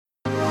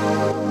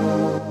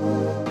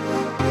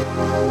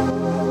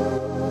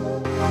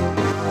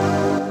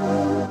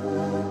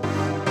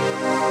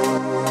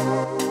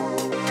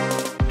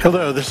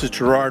Hello, this is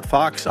Gerard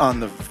Fox on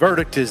The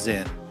Verdict is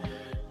In.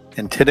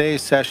 And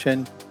today's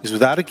session is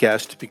without a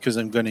guest because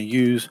I'm going to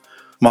use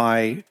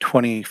my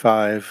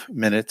 25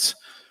 minutes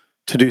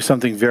to do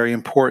something very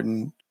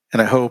important. And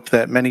I hope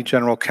that many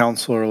general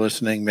counsel are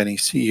listening, many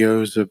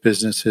CEOs of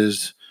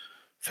businesses,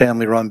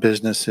 family-run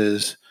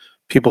businesses,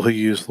 people who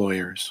use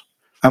lawyers.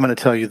 I'm going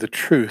to tell you the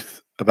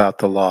truth about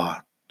the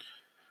law.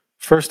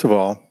 First of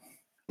all,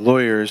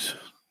 lawyers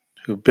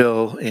who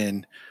bill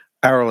in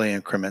hourly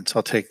increments,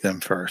 I'll take them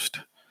first.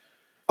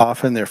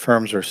 Often their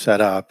firms are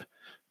set up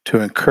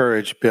to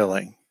encourage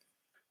billing,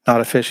 not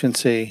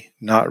efficiency,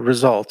 not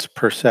results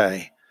per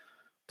se.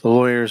 The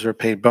lawyers are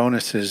paid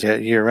bonuses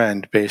at year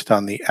end based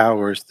on the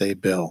hours they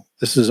bill.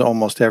 This is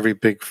almost every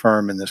big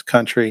firm in this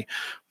country,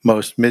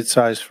 most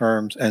mid-sized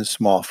firms and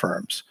small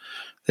firms.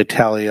 They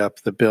tally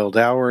up the billed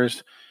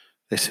hours,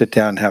 they sit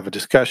down and have a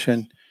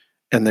discussion,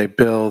 and they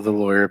bill the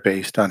lawyer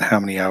based on how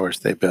many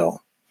hours they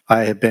bill.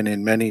 I have been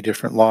in many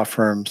different law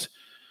firms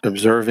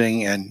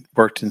observing and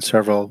worked in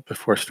several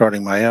before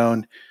starting my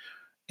own.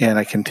 And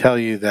I can tell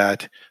you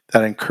that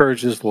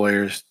encourages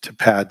lawyers to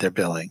pad their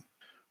billing.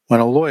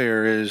 When a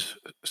lawyer is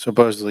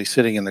supposedly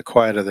sitting in the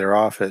quiet of their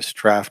office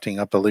drafting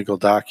up a legal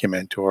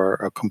document or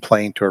a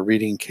complaint or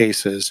reading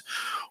cases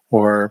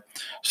or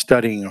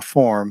studying a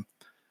form,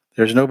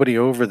 there's nobody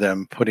over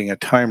them putting a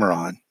timer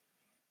on.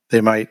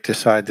 They might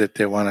decide that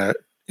they want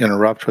to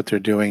interrupt what they're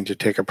doing to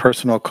take a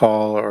personal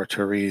call or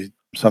to read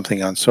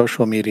something on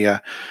social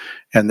media.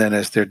 And then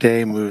as their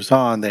day moves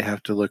on, they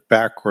have to look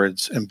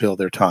backwards and bill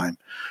their time.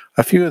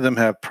 A few of them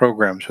have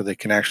programs where they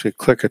can actually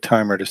click a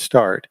timer to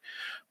start,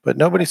 but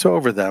nobody's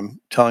over them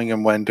telling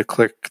them when to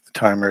click the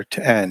timer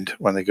to end,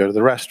 when they go to the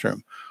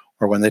restroom,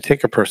 or when they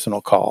take a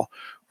personal call,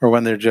 or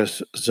when they're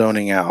just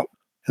zoning out.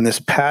 And this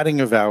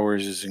padding of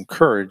hours is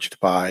encouraged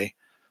by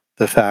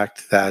the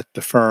fact that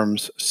the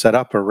firms set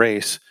up a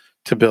race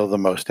to bill the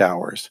most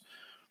hours.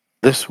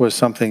 This was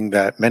something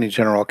that many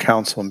general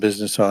counsel and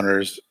business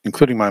owners,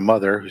 including my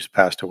mother, who's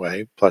passed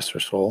away, bless her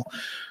soul,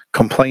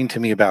 complained to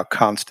me about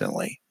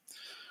constantly.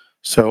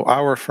 So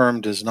our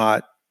firm does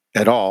not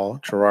at all,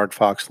 Gerard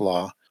Fox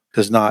Law,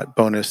 does not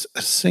bonus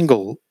a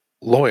single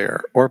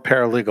lawyer or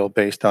paralegal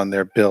based on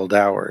their billed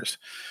hours.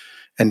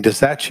 And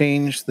does that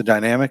change the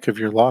dynamic of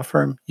your law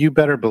firm? You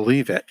better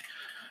believe it.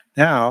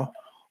 Now,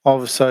 all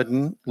of a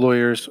sudden,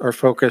 lawyers are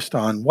focused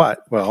on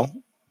what? Well,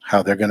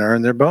 how they're going to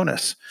earn their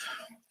bonus.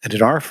 And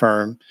in our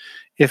firm,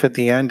 if at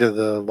the end of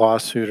the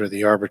lawsuit or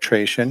the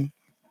arbitration,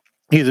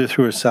 either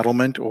through a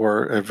settlement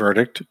or a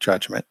verdict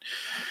judgment,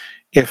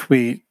 if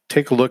we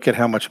take a look at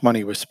how much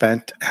money was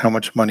spent, how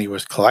much money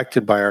was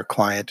collected by our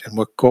client, and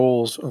what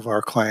goals of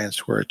our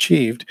clients were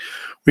achieved,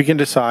 we can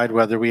decide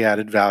whether we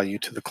added value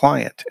to the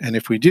client. And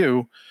if we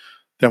do,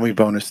 then we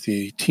bonus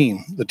the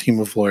team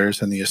of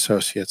lawyers and the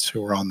associates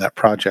who were on that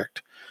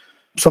project.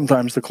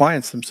 Sometimes the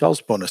clients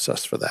themselves bonus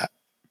us for that.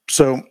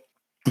 So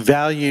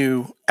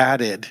value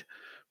added,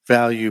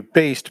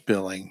 value-based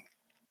billing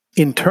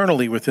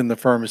internally within the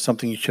firm is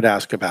something you should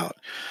ask about.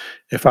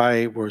 If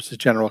I was the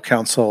general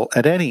counsel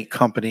at any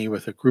company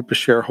with a group of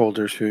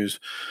shareholders whose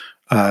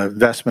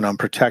investment I'm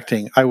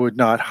protecting, I would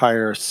not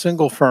hire a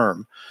single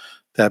firm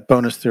that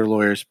bonused their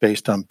lawyers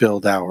based on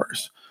billed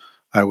hours.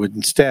 I would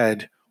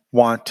instead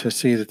want to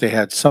see that they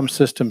had some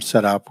system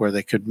set up where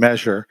they could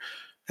measure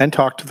and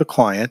talk to the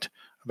client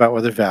about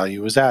whether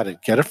value was added.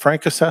 Get a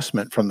frank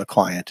assessment from the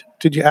client.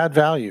 Did you add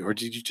value, or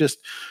did you just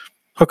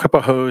hook up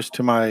a hose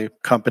to my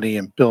company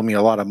and bill me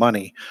a lot of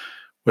money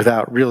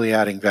without really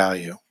adding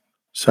value?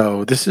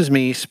 So this is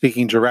me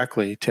speaking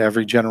directly to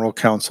every general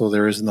counsel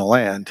there is in the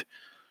land.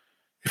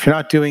 If you're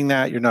not doing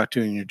that, you're not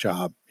doing your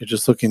job. You're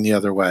just looking the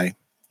other way.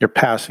 You're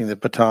passing the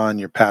baton,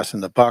 you're passing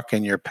the buck,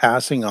 and you're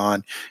passing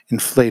on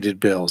inflated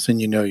bills,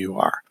 and you know you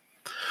are.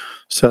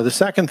 So the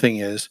second thing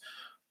is,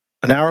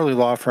 an hourly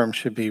law firm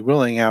should be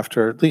willing,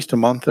 after at least a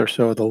month or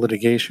so of the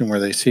litigation where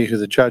they see who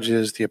the judge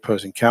is, the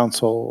opposing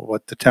counsel,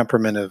 what the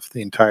temperament of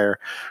the entire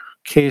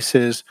case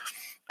is,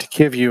 to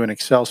give you an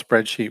Excel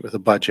spreadsheet with a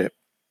budget.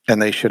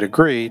 And they should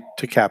agree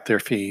to cap their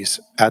fees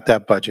at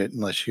that budget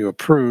unless you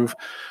approve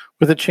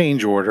with a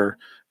change order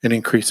an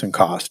increase in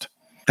cost.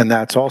 And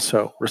that's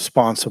also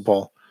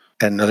responsible.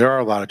 And there are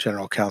a lot of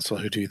general counsel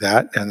who do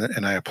that,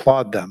 and I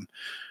applaud them.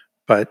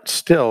 But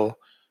still,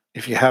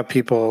 if you have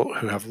people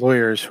who have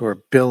lawyers who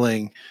are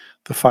billing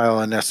the file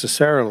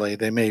unnecessarily,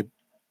 they may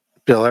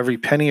bill every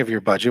penny of your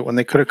budget when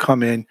they could have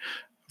come in,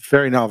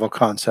 very novel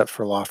concept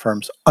for law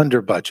firms, under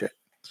budget.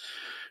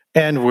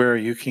 And where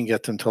you can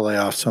get them to lay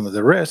off some of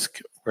the risk,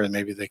 where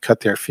maybe they cut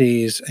their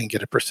fees and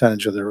get a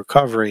percentage of the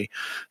recovery,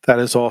 that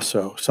is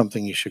also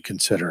something you should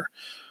consider.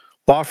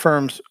 Law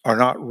firms are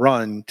not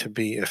run to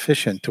be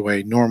efficient the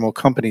way normal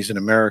companies in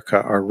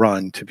America are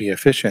run to be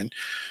efficient.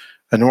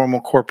 A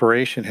normal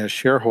corporation has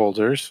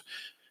shareholders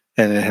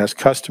and it has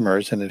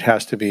customers, and it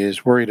has to be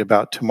as worried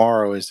about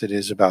tomorrow as it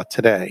is about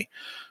today.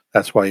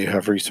 That's why you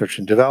have research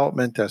and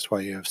development. That's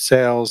why you have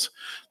sales.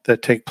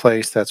 that take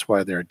place. That's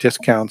why there are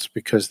discounts,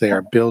 because they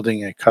are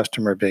building a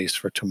customer base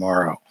for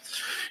tomorrow.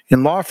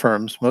 In law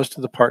firms, most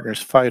of the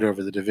partners fight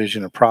over the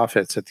division of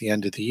profits at the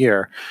end of the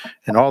year,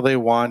 and all they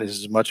want is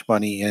as much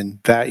money in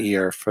that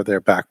year for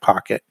their back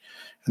pocket.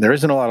 And there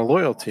isn't a lot of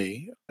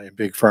loyalty in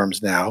big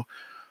firms now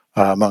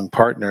among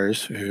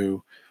partners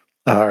who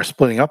are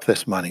splitting up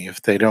this money.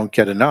 If they don't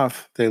get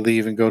enough, they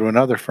leave and go to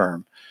another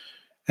firm.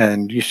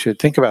 And you should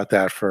think about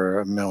that for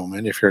a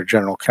moment if you're a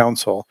general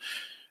counsel.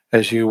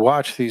 As you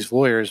watch these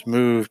lawyers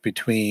move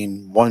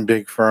between one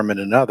big firm and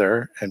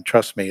another, and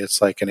trust me,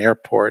 it's like an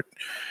airport,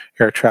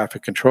 air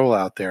traffic control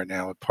out there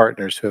now with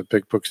partners who have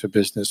big books of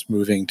business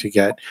moving to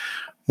get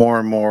more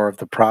and more of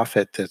the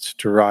profit that's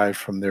derived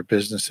from their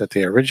business that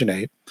they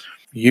originate.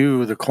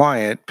 You, the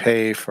client,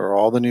 pay for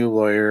all the new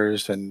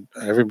lawyers and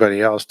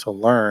everybody else to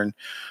learn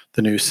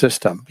the new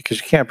system,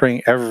 because you can't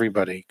bring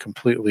everybody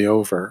completely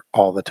over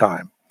all the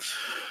time.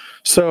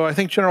 So I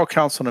think general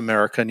counsel in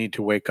America need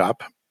to wake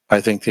up. I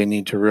think they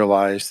need to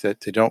realize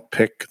that they don't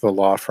pick the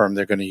law firm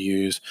they're going to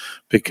use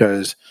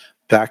because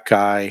that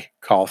guy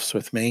golfs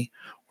with me,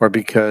 or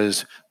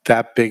because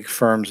that big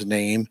firm's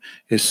name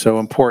is so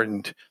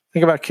important.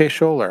 Think about Kay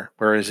Scholler.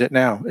 Where is it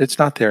now? It's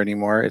not there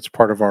anymore. It's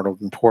part of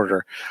Arnold and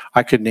Porter.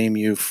 I could name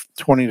you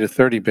 20 to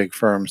 30 big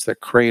firms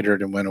that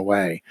cratered and went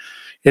away.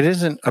 It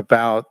isn't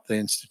about the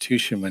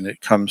institution when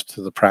it comes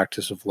to the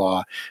practice of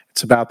law.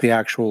 It's about the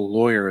actual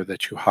lawyer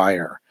that you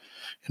hire.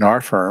 In our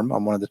firm,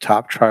 I'm one of the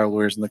top trial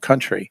lawyers in the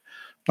country.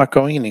 I'm not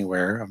going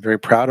anywhere. I'm very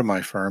proud of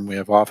my firm. We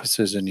have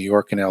offices in New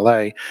York and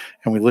LA,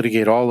 and we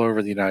litigate all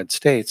over the United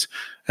States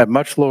at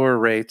much lower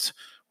rates,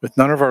 with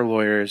none of our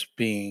lawyers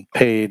being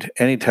paid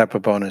any type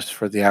of bonus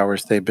for the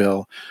hours they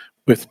bill,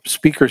 with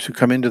speakers who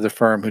come into the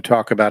firm who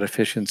talk about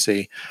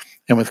efficiency,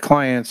 and with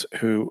clients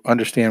who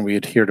understand we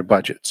adhere to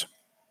budgets.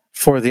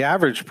 For the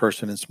average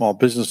person and small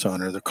business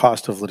owner, the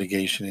cost of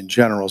litigation in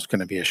general is going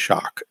to be a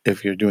shock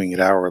if you're doing it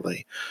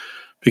hourly,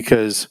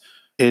 because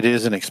it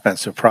is an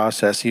expensive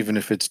process, even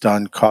if it's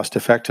done cost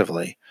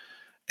effectively.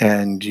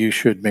 And you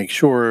should make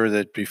sure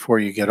that before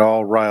you get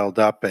all riled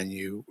up and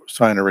you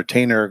sign a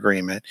retainer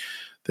agreement,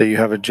 that you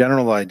have a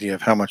general idea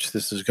of how much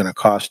this is going to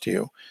cost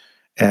you.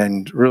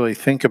 And really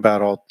think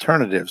about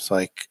alternatives.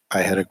 Like,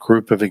 I had a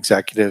group of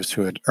executives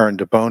who had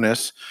earned a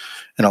bonus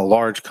and a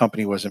large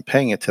company wasn't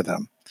paying it to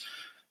them.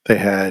 They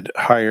had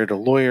hired a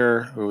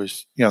lawyer who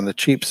was, on the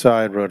cheap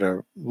side, wrote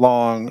a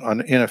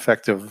long,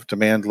 ineffective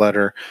demand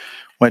letter,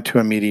 went to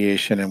a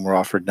mediation, and were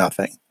offered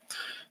nothing.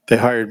 They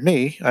hired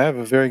me. I have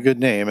a very good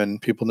name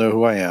and people know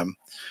who I am.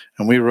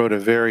 And we wrote a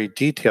very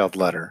detailed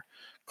letter.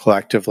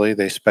 Collectively,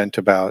 they spent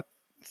about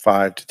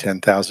 $5,000 to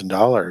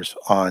 $10,000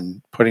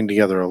 on putting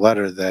together a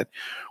letter that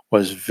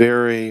was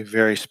very,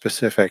 very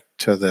specific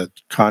to the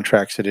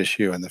contracts at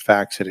issue and the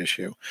facts at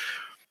issue.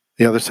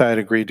 The other side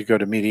agreed to go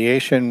to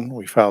mediation.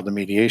 We filed a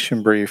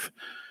mediation brief,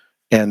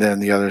 and then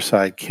the other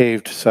side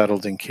caved,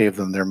 settled, and gave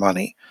them their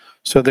money.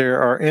 So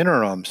there are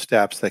interim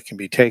steps that can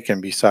be taken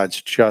besides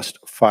just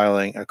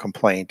filing a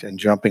complaint and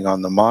jumping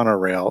on the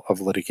monorail of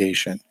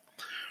litigation.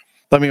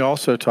 Let me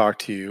also talk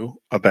to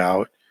you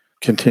about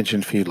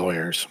contingent fee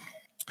lawyers.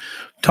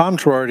 Tom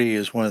Girardi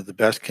is one of the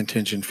best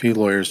contingent fee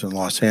lawyers in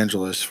Los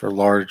Angeles for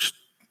large,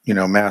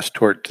 mass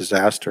tort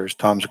disasters.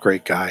 Tom's a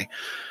great guy.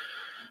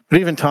 But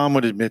even Tom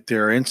would admit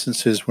there are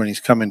instances when he's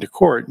come into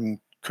court and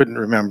couldn't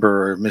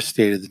remember or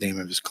misstated the name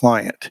of his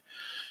client.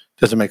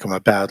 Doesn't make him a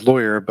bad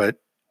lawyer, but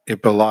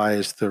it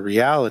belies the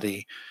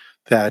reality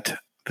that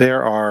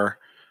there are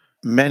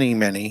many,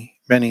 many,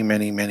 many,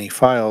 many, many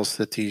files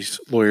that these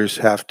lawyers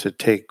have to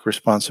take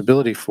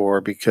responsibility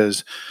for,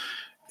 because,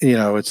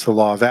 it's the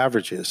law of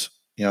averages.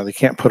 They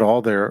can't put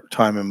all their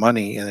time and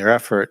money and their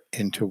effort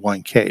into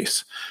one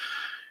case.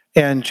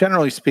 And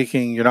generally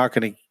speaking, you're not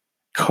going to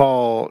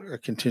call a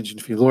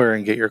contingent fee lawyer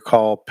and get your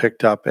call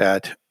picked up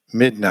at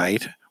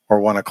midnight or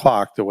 1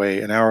 o'clock the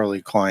way an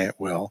hourly client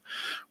will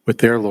with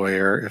their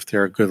lawyer if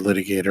they're a good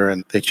litigator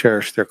and they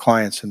cherish their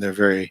clients and they're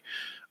very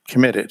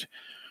committed.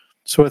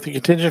 So with a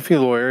contingent fee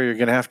lawyer, you're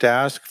going to have to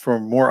ask for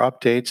more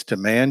updates,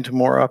 demand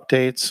more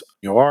updates.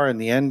 You are, in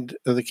the end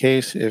of the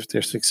case, if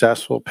they're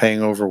successful,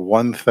 paying over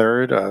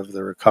 1/3 of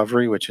the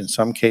recovery, which in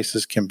some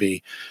cases can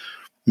be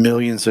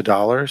millions of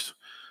dollars,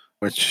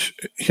 which,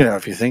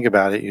 if you think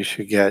about it, you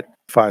should get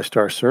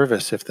 5-star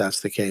service if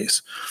that's the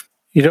case.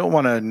 You don't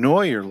want to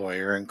annoy your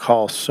lawyer and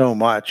call so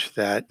much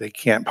that they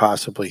can't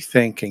possibly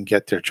think and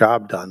get their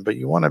job done, but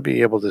you want to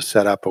be able to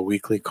set up a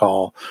weekly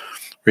call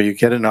where you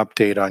get an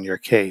update on your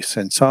case.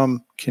 And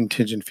some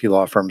contingent fee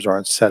law firms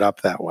aren't set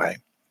up that way.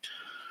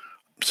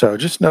 So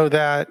just know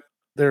that.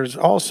 There's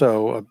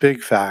also a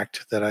big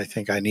fact that I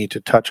think I need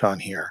to touch on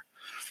here.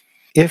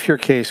 If your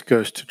case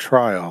goes to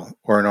trial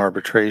or an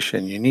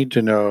arbitration, you need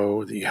to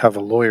know that you have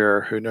a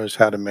lawyer who knows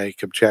how to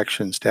make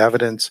objections to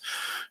evidence,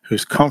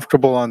 who's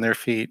comfortable on their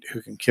feet,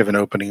 who can give an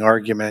opening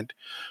argument,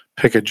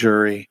 pick a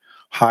jury,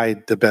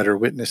 hide the better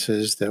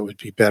witnesses that would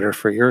be better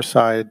for your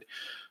side,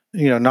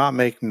 not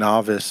make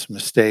novice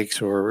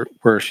mistakes, or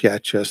worse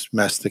yet, just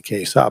mess the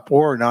case up,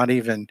 or not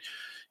even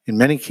in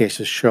many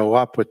cases, show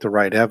up with the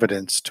right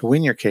evidence to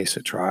win your case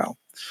at trial.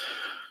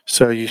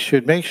 So you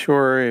should make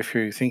sure, if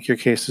you think your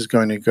case is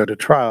going to go to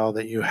trial,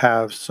 that you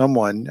have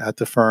someone at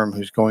the firm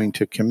who's going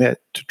to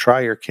commit to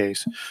try your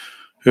case,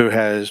 who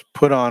has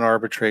put on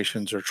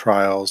arbitrations or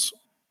trials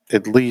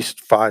at least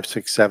 5,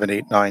 6, 7,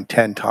 8, 9,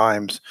 10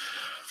 times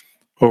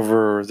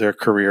over their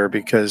career.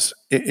 Because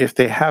if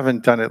they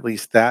haven't done at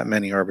least that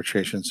many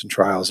arbitrations and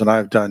trials, and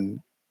I've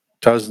done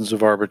dozens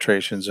of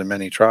arbitrations and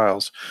many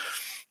trials,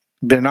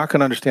 they're not going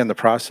to understand the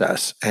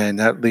process, and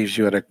that leaves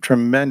you at a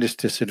tremendous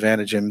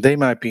disadvantage. And they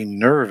might be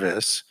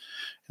nervous.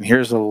 And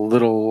here's a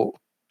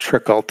little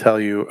trick I'll tell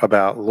you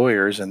about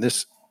lawyers, and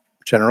this,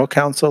 General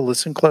Counsel,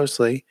 listen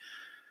closely.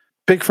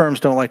 Big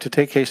firms don't like to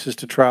take cases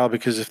to trial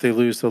because if they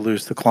lose, they'll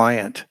lose the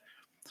client.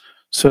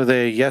 So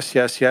they yes,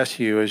 yes, yes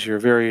you as you're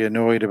very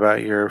annoyed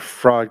about your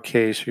fraud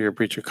case or your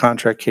breach of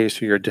contract case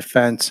or your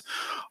defense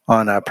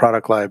on a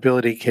product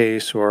liability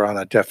case or on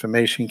a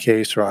defamation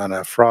case or on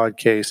a fraud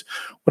case,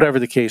 whatever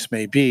the case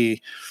may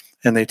be.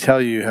 And they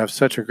tell you have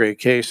such a great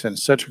case and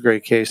such a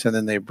great case. And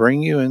then they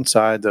bring you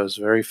inside those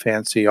very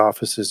fancy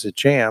offices at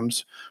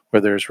JAMS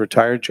where there's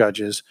retired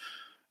judges.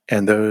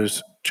 And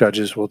those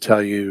judges will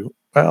tell you,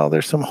 well,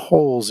 there's some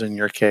holes in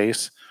your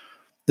case.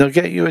 They'll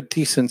get you a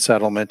decent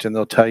settlement and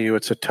they'll tell you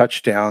it's a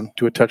touchdown,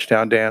 do a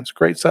touchdown dance.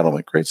 Great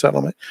settlement, great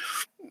settlement.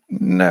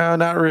 No,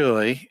 not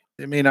really.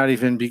 It may not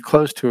even be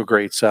close to a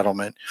great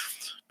settlement,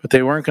 but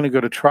they weren't going to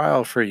go to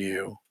trial for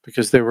you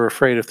because they were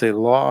afraid if they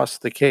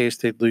lost the case,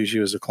 they'd lose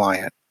you as a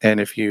client. And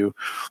if you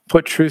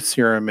put truth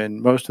serum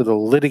in most of the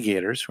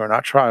litigators who are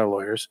not trial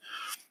lawyers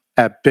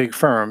at big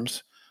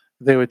firms,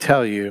 they would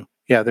tell you,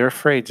 yeah, they're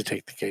afraid to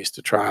take the case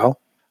to trial.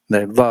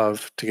 They'd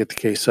love to get the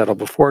case settled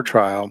before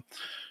trial,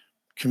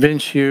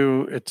 convince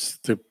you it's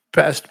the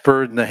best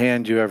bird in the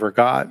hand you ever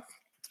got.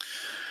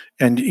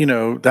 And,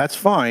 that's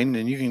fine.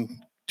 And you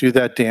can do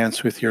that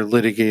dance with your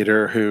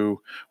litigator who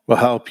will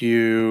help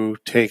you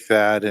take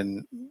that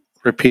and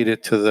repeat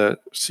it to the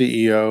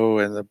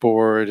CEO and the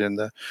board and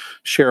the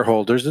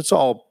shareholders. It's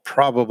all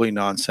probably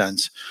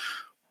nonsense,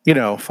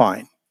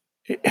 fine.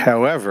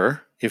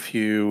 However, if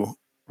you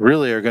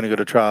really are going to go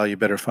to trial, you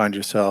better find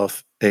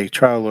yourself a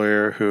trial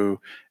lawyer who,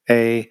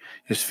 A,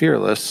 is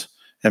fearless,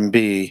 and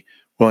B,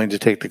 willing to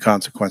take the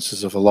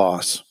consequences of a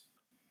loss.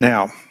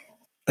 Now,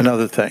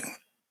 another thing,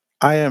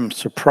 I am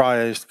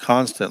surprised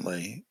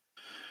constantly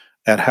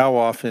at how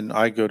often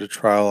I go to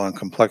trial on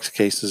complex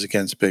cases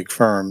against big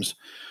firms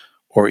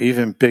or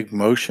even big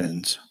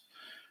motions.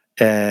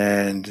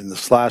 And in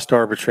this last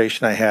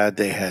arbitration I had,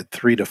 they had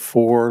 3 to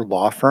 4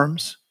 law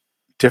firms,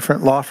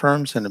 different law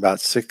firms, and about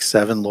 6,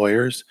 7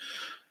 lawyers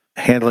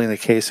handling the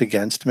case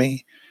against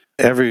me.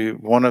 Every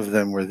one of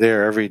them were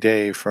there every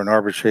day for an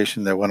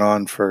arbitration that went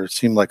on for, it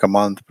seemed like a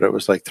month, but it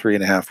was like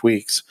 3.5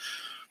 weeks,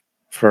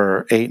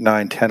 for 8,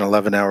 9, 10,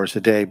 11 hours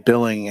a day,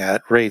 billing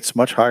at rates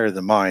much higher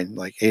than mine,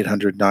 like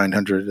 $800,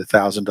 $900,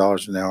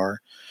 $1,000 an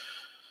hour,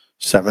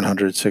 $700,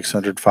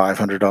 $600,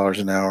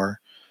 $500 an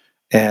hour.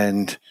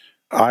 And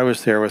I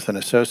was there with an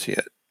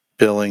associate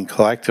billing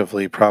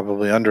collectively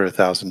probably under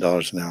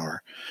 $1,000 an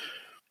hour.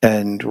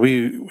 And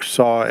we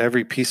saw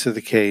every piece of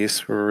the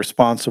case, were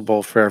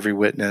responsible for every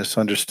witness,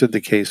 understood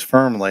the case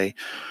firmly.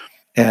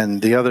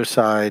 And the other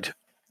side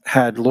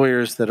had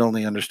lawyers that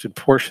only understood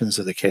portions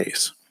of the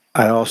case.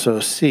 I also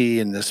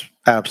see, and this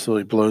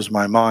absolutely blows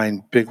my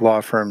mind, big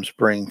law firms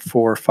bring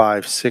 4,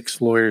 5,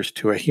 6 lawyers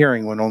to a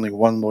hearing when only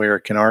one lawyer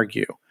can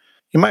argue.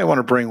 You might want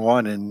to bring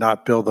one and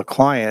not bill the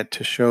client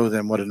to show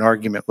them what an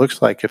argument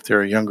looks like if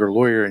they're a younger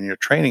lawyer and you're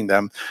training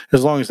them,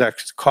 as long as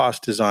that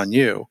cost is on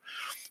you.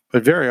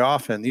 But very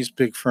often, these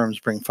big firms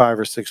bring 5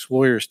 or 6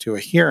 lawyers to a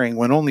hearing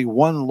when only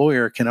one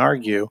lawyer can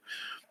argue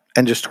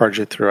and just charge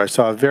it through. I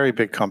saw a very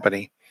big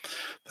company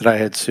that I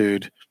had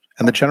sued,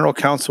 and the general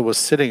counsel was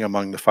sitting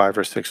among the 5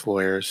 or 6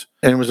 lawyers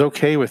and was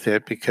okay with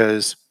it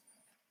because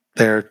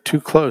they're too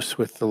close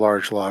with the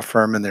large law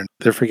firm and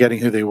they're forgetting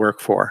who they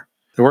work for.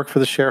 They work for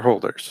the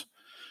shareholders.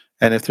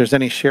 And if there's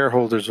any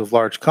shareholders of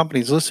large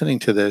companies listening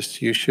to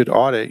this, you should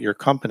audit your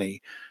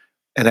company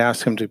and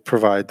ask them to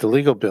provide the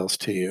legal bills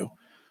to you.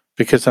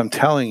 Because I'm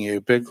telling you,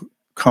 big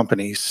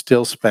companies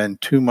still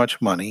spend too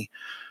much money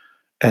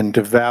and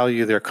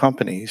devalue their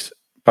companies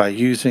by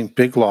using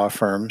big law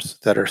firms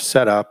that are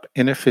set up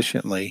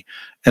inefficiently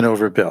and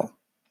overbill.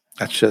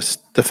 That's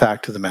just the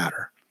fact of the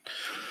matter.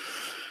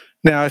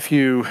 Now, if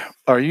you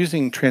are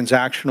using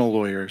transactional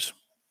lawyers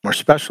or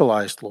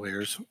specialized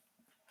lawyers,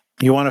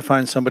 you want to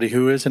find somebody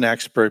who is an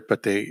expert,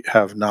 but they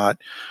have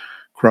not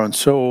grown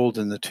so old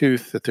in the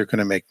tooth that they're going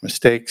to make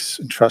mistakes.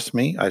 And trust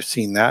me, I've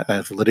seen that, and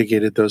I've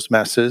litigated those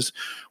messes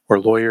where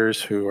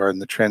lawyers who are in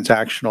the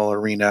transactional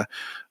arena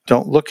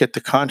don't look at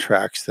the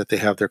contracts that they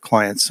have their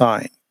clients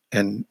sign.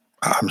 And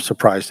I'm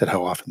surprised at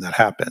how often that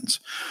happens.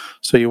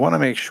 So you want to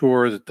make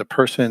sure that the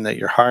person that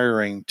you're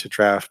hiring to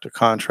draft a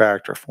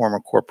contract or form a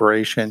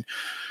corporation,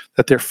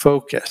 that they're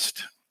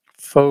focused.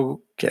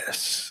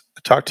 Focus.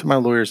 I talk to my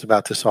lawyers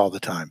about this all the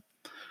time.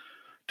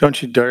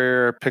 Don't you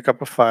dare pick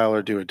up a file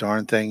or do a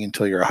darn thing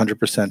until you're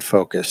 100%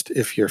 focused.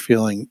 If you're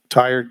feeling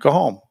tired, go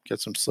home, get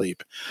some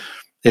sleep.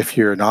 If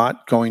you're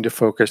not going to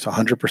focus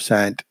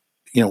 100%,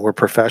 we're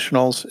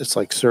professionals. It's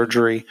like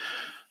surgery.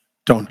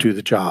 Don't do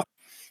the job.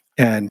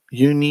 And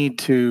you need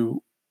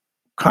to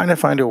kind of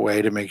find a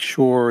way to make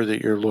sure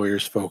that your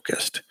lawyer's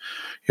focused.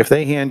 If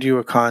they hand you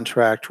a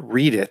contract,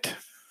 read it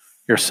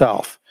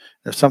yourself.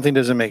 If something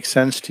doesn't make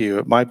sense to you,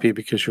 it might be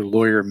because your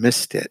lawyer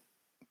missed it,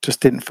 just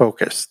didn't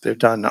focus. They've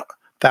done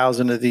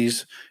 1,000 of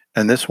these,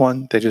 and this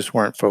one, they just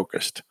weren't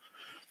focused.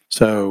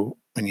 So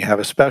when you have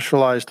a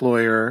specialized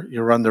lawyer,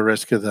 you run the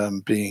risk of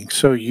them being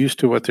so used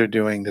to what they're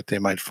doing that they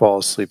might fall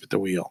asleep at the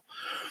wheel.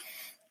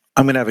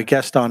 I'm going to have a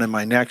guest on in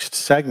my next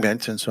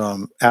segment, and so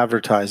I'm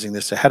advertising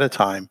this ahead of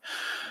time.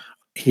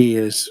 He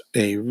is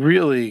a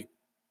really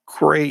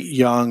great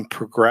young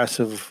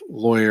progressive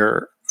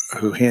lawyer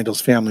who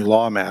handles family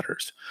law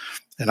matters.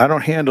 And I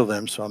don't handle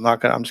them, so I'm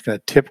just going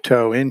to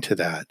tiptoe into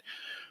that.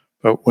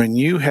 But when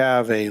you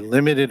have a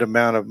limited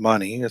amount of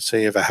money, let's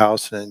say you have a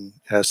house and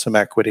has some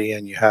equity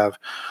and you have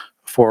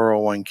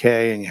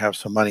 401k and you have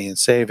some money in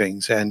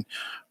savings and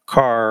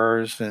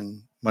cars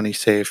and money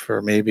saved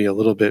for maybe a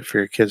little bit for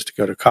your kids to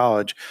go to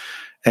college,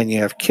 and you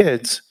have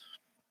kids,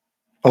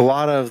 a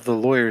lot of the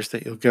lawyers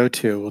that you'll go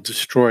to will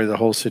destroy the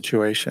whole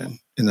situation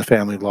in the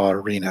family law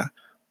arena.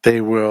 They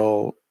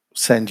will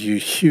send you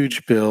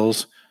huge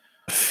bills,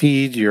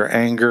 feed your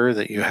anger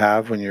that you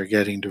have when you're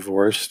getting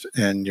divorced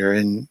and you're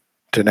into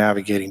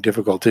navigating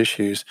difficult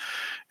issues,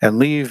 and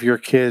leave your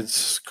kids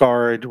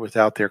scarred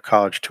without their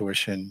college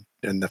tuition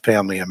and the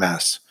family a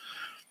mess.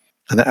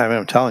 And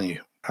I'm telling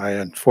you, I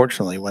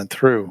unfortunately went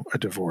through a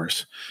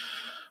divorce,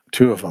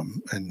 two of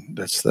them, and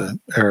that's the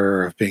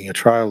error of being a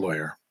trial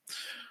lawyer.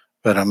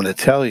 But I'm going to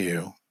tell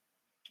you,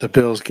 the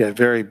bills get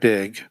very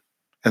big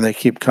and they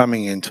keep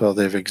coming until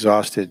they've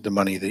exhausted the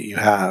money that you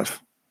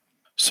have.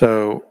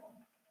 So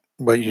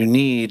what you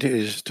need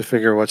is to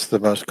figure what's the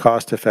most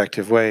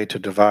cost-effective way to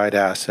divide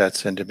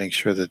assets and to make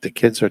sure that the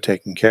kids are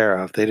taken care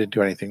of. They didn't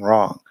do anything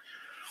wrong.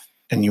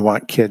 And you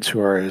want kids who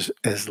are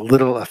as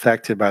little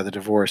affected by the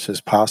divorce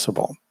as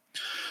possible.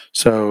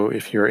 So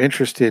if you're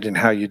interested in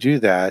how you do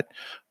that,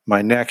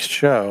 my next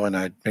show, and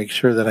I make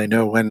sure that I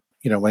know when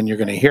you're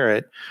going to hear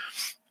it,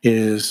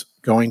 is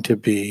going to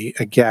be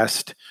a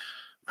guest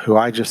who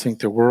I just think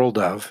the world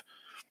of,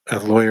 a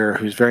lawyer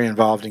who's very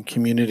involved in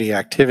community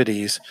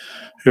activities,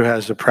 who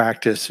has a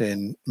practice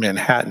in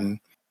Manhattan,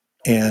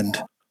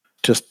 and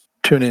just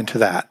tune into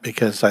that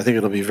because I think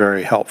it'll be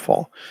very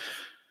helpful.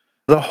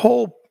 The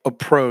whole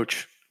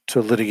approach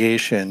to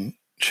litigation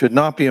should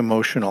not be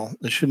emotional.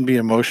 It shouldn't be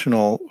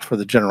emotional for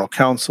the general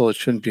counsel. It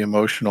shouldn't be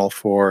emotional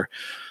for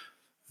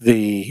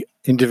the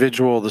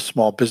individual, the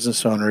small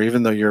business owner,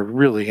 even though you're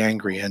really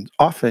angry. And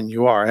often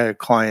you are. I had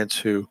clients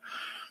who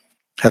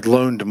had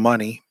loaned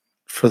money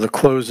for the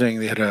closing.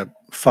 They had a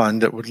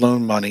fund that would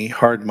loan money,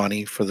 hard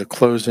money, for the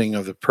closing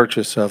of the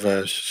purchase of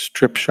a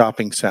strip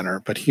shopping center.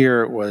 But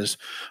here it was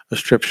a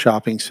strip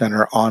shopping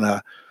center on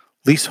a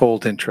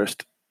leasehold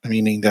interest,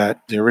 meaning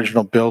that the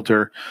original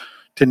builder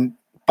didn't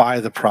buy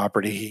the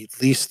property. He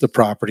leased the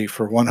property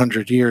for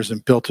 100 years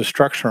and built a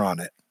structure on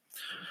it.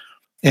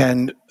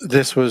 And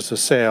this was a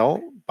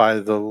sale by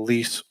the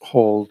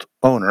leasehold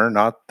owner,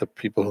 not the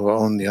people who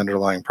own the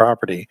underlying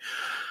property,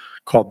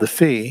 called the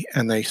fee.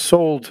 And they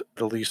sold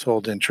the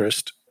leasehold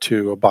interest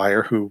to a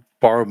buyer who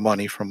borrowed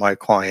money from my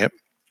client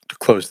to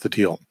close the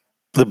deal.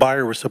 The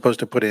buyer was supposed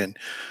to put in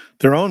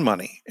their own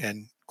money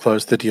and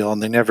close the deal,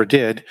 and they never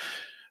did.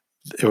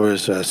 It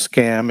was a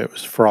scam. It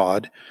was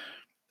fraud.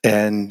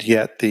 And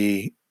yet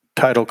the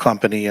title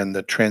company and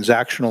the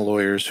transactional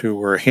lawyers who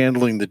were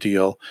handling the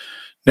deal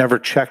never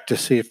checked to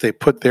see if they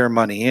put their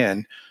money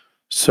in.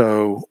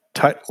 So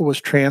title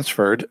was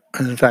transferred.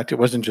 And in fact, it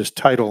wasn't just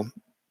title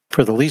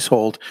for the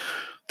leasehold.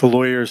 The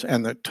lawyers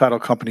and the title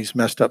companies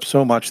messed up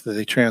so much that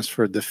they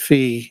transferred the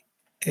fee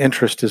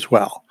interest as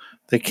well.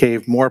 They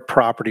gave more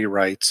property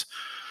rights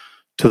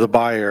to the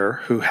buyer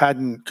who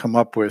hadn't come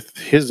up with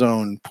his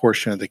own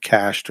portion of the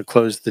cash to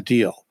close the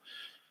deal.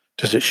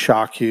 Does it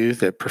shock you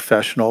that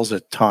professionals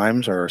at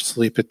times are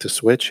asleep at the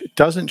switch? It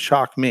doesn't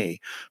shock me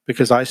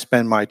because I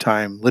spend my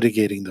time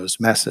litigating those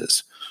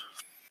messes.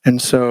 And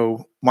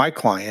so my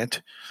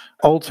client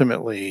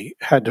ultimately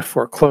had to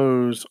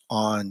foreclose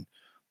on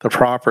the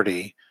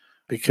property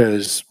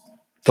because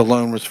the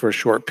loan was for a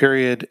short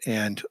period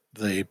and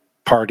the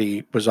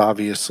party was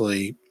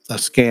obviously a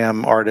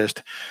scam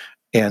artist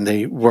and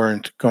they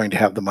weren't going to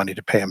have the money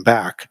to pay him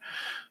back.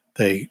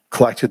 They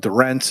collected the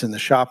rents in the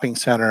shopping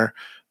center.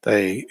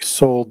 They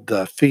sold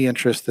the fee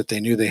interest that they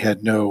knew they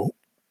had no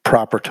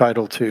proper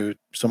title to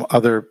some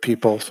other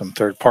people, some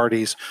third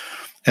parties.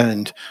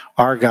 And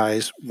our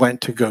guys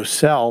went to go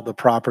sell the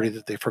property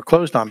that they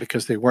foreclosed on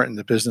because they weren't in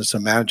the business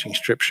of managing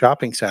strip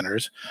shopping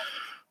centers.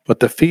 But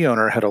the fee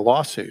owner had a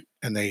lawsuit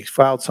and they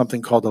filed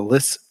something called a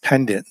lis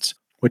pendens,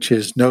 which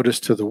is notice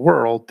to the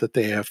world that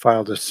they have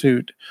filed a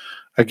suit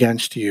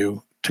against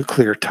you to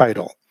clear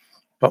title.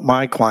 But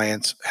my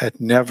clients had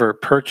never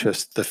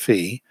purchased the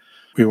fee.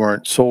 We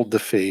weren't sold the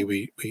fee.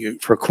 We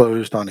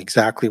foreclosed on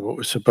exactly what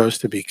was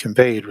supposed to be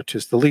conveyed, which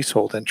is the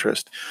leasehold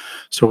interest.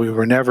 So we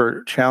were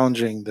never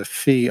challenging the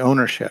fee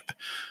ownership,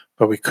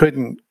 but we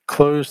couldn't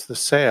close the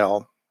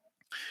sale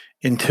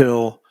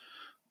until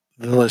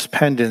the lis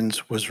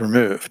pendens was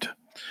removed.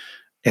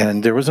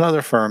 And there was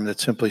another firm that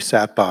simply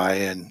sat by,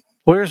 and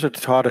lawyers are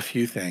taught a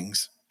few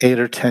things, 8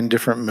 or 10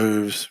 different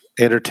moves,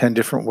 8 or 10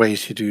 different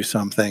ways you do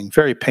something,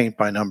 very paint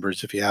by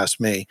numbers if you ask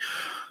me.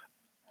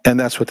 And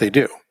that's what they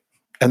do.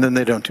 And then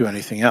they don't do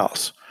anything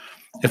else.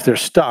 If they're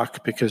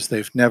stuck because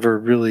they've never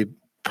really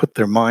put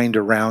their mind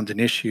around an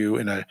issue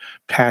in a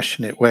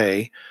passionate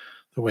way,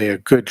 the way a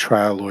good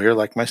trial lawyer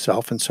like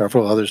myself and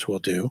several others will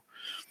do,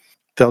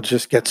 they'll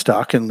just get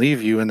stuck and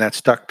leave you in that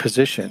stuck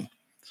position.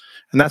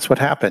 And that's what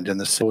happened. And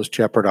the sale was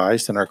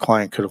jeopardized, and our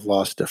client could have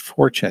lost a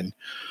fortune.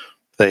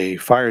 They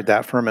fired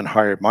that firm and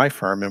hired my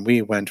firm, and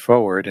we went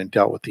forward and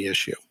dealt with the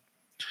issue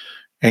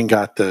and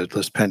got the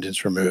lis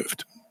pendens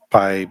removed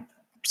by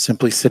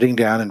simply sitting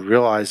down and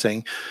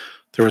realizing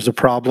there was a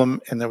problem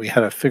and that we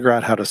had to figure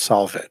out how to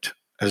solve it,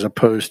 as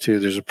opposed to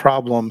there's a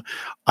problem,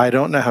 I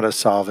don't know how to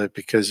solve it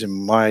because in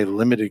my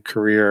limited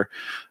career,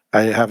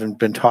 I haven't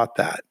been taught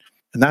that.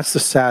 And that's the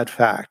sad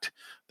fact.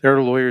 There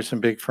are lawyers in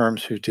big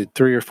firms who did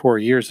 3 or 4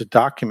 years of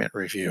document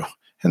review,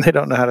 and they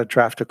don't know how to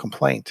draft a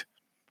complaint.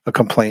 A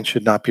complaint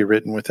should not be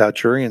written without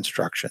jury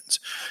instructions.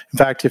 In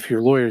fact, if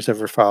your lawyers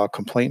ever file a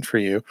complaint for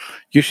you,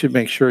 you should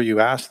make sure you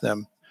ask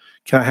them,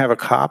 can I have a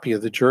copy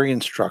of the jury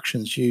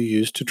instructions you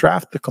used to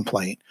draft the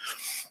complaint?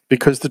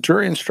 Because the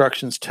jury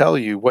instructions tell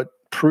you what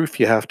proof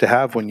you have to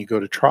have when you go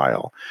to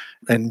trial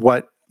and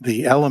what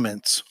the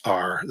elements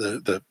are,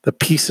 the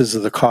pieces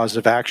of the cause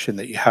of action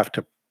that you have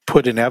to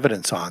put in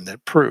evidence on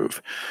that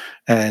prove.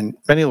 And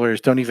many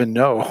lawyers don't even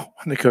know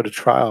when they go to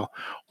trial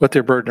what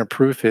their burden of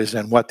proof is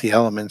and what the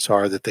elements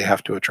are that they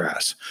have to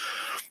address.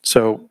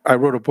 So I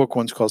wrote a book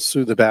once called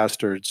Sue the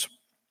Bastards.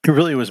 It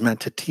really was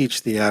meant to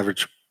teach the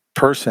average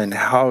person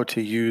how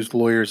to use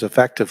lawyers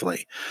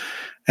effectively.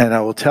 And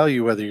I will tell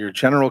you, whether you're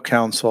general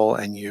counsel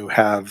and you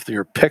have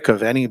your pick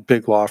of any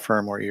big law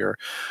firm, or you're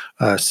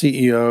a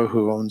CEO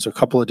who owns a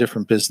couple of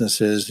different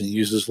businesses and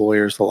uses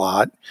lawyers a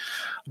lot,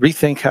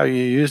 rethink how you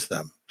use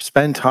them.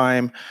 Spend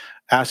time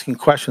asking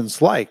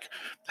questions like,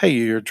 hey,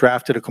 you're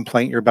drafted a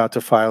complaint, you're about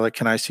to file it.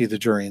 Can I see the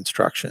jury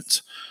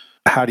instructions?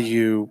 How do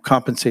you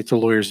compensate the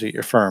lawyers at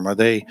your firm? Are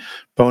they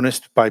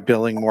bonused by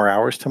billing more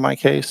hours to my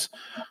case?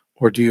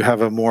 Or do you have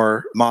a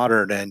more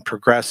modern and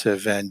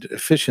progressive and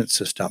efficient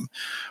system?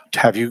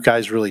 Have you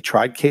guys really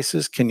tried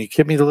cases? Can you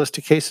give me the list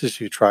of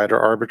cases you tried or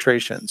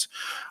arbitrations?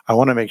 I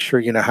want to make sure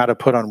you know how to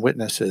put on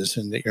witnesses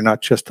and that you're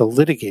not just a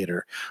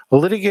litigator. A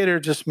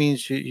litigator just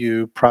means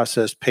you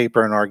process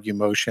paper and argue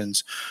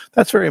motions.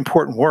 That's very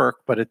important work,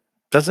 but it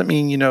doesn't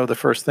mean you know the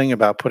first thing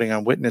about putting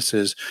on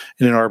witnesses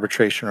in an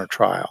arbitration or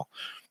trial.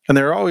 And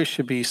there always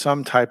should be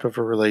some type of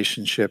a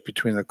relationship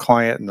between the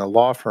client and the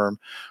law firm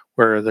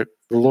where the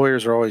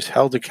lawyers are always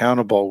held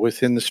accountable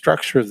within the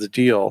structure of the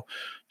deal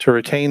to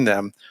retain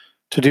them,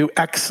 to do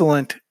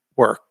excellent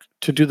work,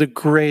 to do the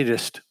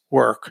greatest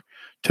work,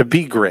 to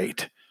be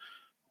great,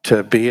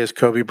 to be, as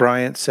Kobe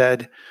Bryant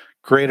said,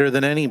 greater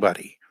than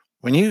anybody.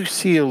 When you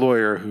see a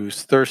lawyer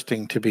who's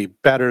thirsting to be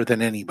better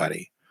than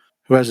anybody,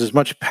 who has as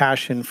much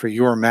passion for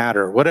your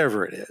matter,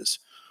 whatever it is,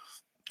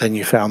 then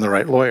you found the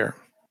right lawyer.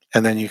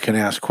 And then you can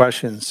ask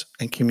questions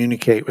and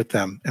communicate with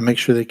them and make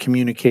sure they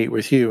communicate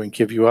with you and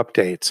give you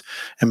updates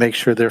and make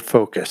sure they're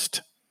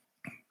focused.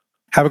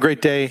 Have a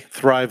great day.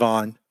 Thrive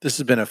on. This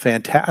has been a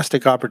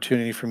fantastic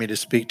opportunity for me to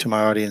speak to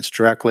my audience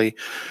directly.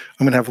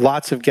 I'm going to have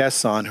lots of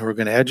guests on who are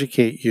going to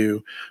educate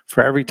you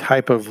for every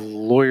type of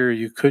lawyer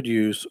you could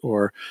use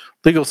or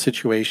legal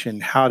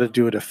situation, how to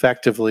do it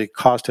effectively,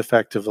 cost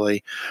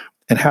effectively,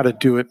 and how to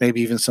do it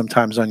maybe even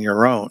sometimes on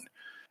your own.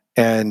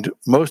 And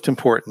most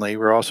importantly,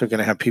 we're also going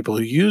to have people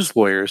who use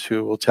lawyers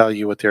who will tell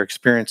you what their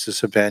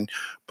experiences have been,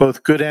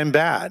 both good and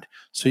bad,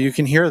 so you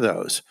can hear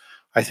those.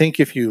 I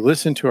think if you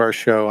listen to our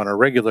show on a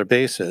regular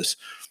basis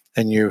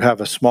and you have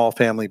a small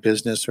family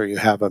business or you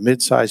have a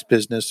mid-sized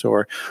business,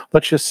 or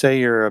let's just say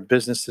you're a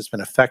business that's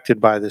been affected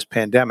by this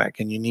pandemic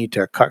and you need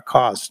to cut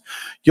costs,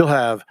 you'll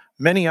have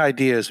many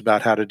ideas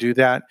about how to do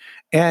that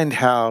and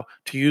how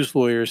to use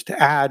lawyers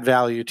to add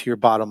value to your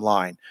bottom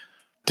line.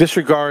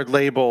 Disregard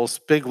labels.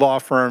 Big law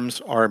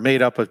firms are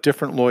made up of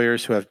different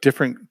lawyers who have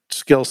different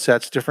skill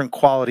sets, different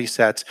quality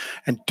sets,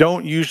 and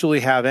don't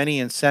usually have any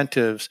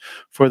incentives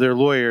for their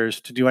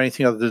lawyers to do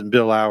anything other than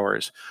bill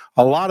hours.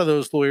 A lot of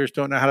those lawyers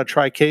don't know how to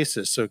try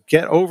cases. So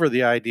get over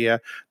the idea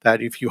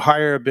that if you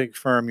hire a big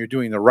firm, you're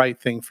doing the right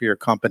thing for your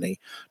company.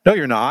 No,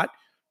 you're not.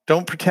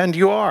 Don't pretend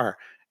you are.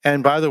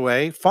 And by the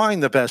way,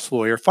 find the best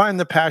lawyer, find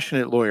the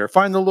passionate lawyer,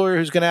 find the lawyer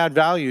who's going to add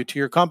value to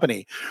your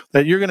company,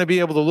 that you're going to be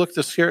able to look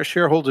the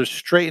shareholders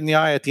straight in the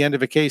eye at the end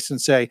of a case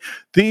and say,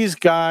 these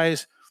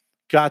guys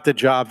got the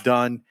job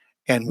done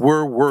and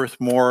we're worth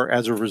more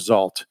as a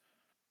result.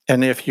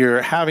 And if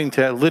you're having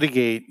to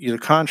litigate your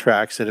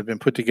contracts that have been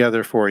put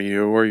together for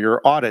you, or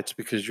your audits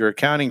because your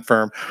accounting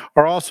firm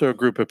are also a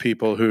group of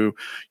people who,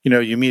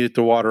 you meet at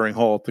the watering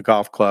hole at the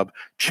golf club,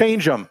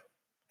 change them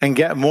and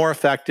get more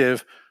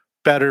effective,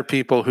 better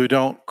people who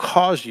don't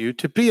cause you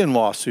to be in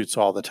lawsuits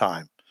all the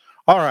time.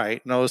 All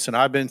right. Now, listen,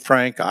 I've been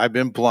frank, I've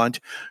been blunt,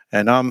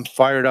 and I'm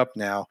fired up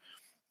now.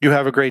 You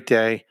have a great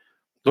day.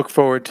 Look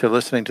forward to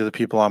listening to the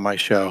people on my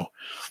show.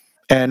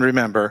 And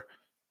remember,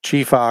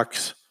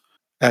 Fox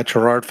at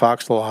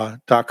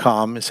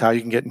GerardFoxLaw.com is how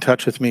you can get in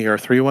touch with me, or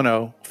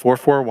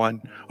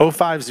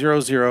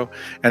 310-441-0500,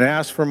 and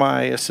ask for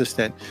my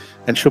assistant,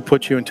 and she'll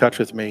put you in touch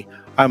with me.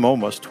 I'm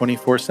almost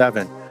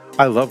 24/7.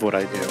 I love what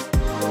I do.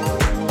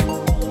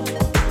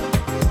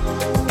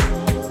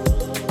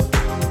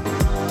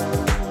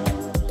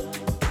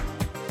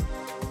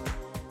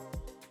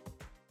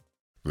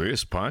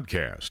 This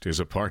podcast is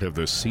a part of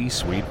the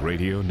C-Suite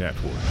Radio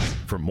Network.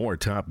 For more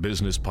top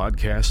business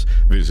podcasts,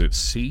 visit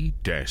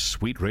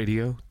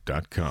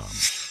c-suiteradio.com.